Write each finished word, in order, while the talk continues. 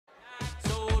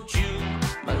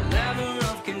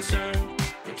concern,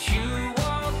 but you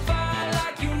walk by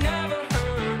like you never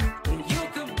heard, and you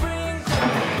could bring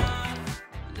down my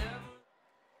level.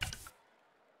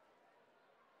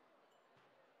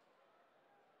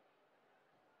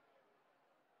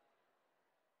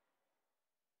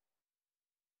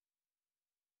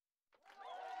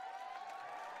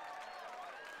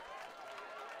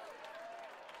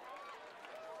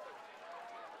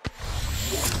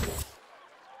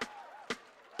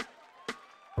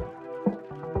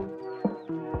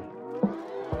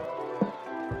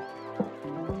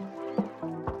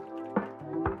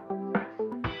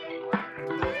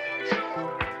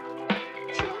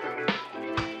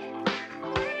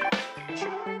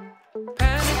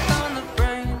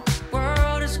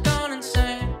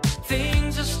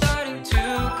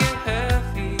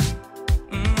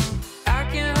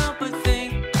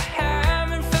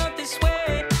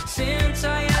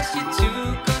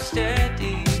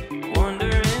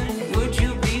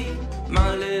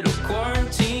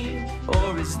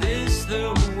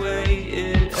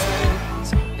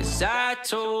 I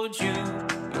told you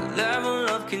my level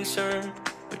of concern,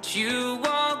 but you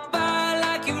walk by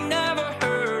like you never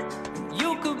heard.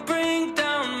 You could bring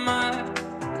down my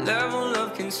level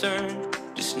of concern.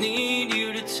 Just need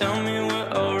you to tell me we're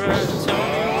alright, tell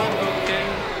me we're okay.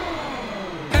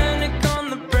 Panic on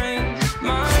the brain,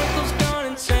 Michael's gone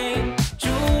insane.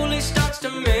 Julie starts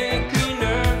to make me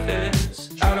nervous.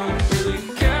 I don't really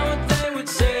care what they would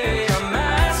say. I'm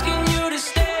asking you to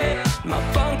stay. My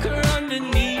bunker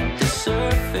underneath the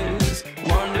surface,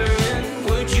 wondering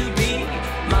would you be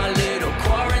my little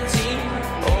quarantine,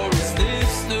 or is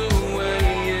this the way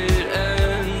it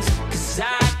ends? 'Cause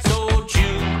I told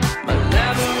you my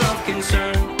level of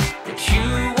concern, but you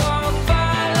walk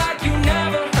by like you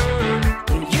never heard,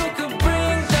 and you could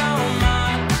bring down my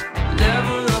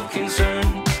level of concern.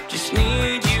 Just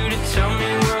need you to tell me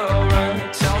we're alright,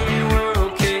 tell me we're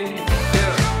okay,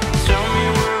 yeah. Tell me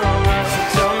we're alright,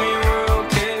 tell me we're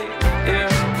okay, yeah.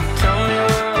 Tell me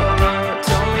we're alright,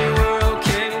 tell me we're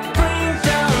okay. Bring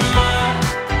down my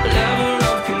level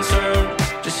of concern.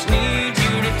 Just need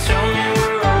you to tell me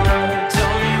we're alright,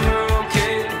 tell me we're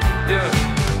okay, yeah.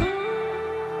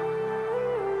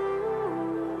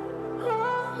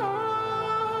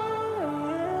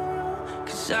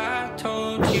 'Cause I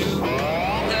told you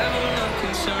level of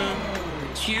concern,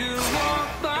 but you walk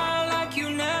by like you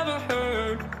never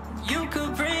heard. You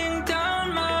could bring down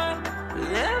my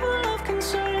level of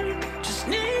concern. Just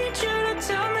need you to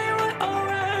tell me we're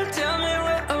alright, tell me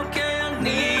we're okay. I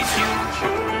need you.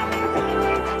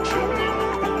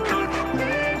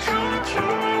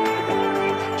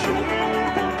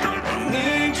 I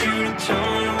need you to tell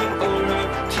me we're alright,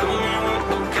 tell me we're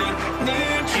okay.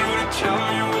 Need you to tell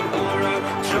me we're alright,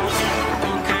 tell me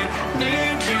we're okay.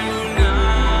 Need you now,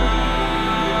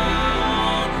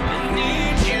 I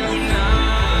need you now.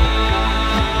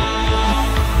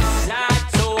 'Cause I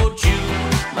told you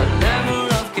my level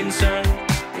of concern,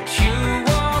 but you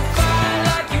walk by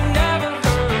like you never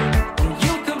heard, and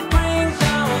you could bring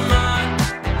down my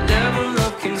level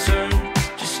of concern.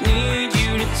 Just need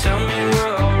you to tell me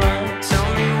we're alright, tell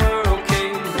me we're okay,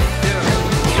 yeah.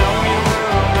 Tell me we're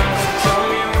alright, tell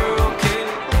me we're okay,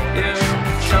 yeah.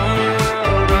 Tell me we're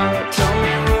alright, tell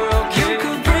me we're okay. You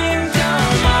could bring down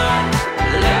my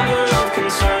level of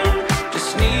concern.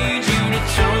 Just need you to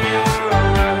tell me we're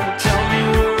alright, tell me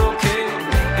we're okay,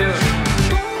 yeah.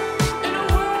 In a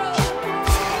world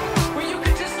where you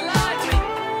could just lie to me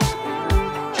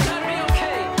and I'd be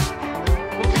okay,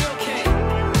 we'll be okay.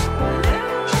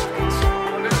 Level of concern,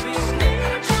 we're gonna be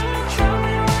sneaky. Tell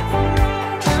me we're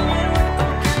alright, tell me we're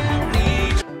okay. I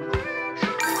need you.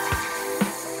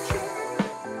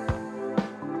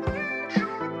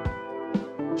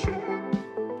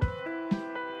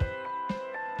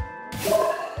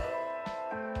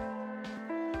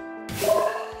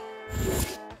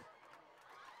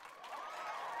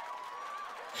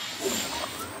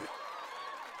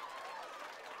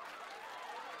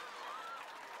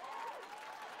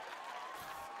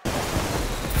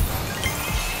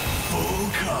 Full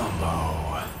combo.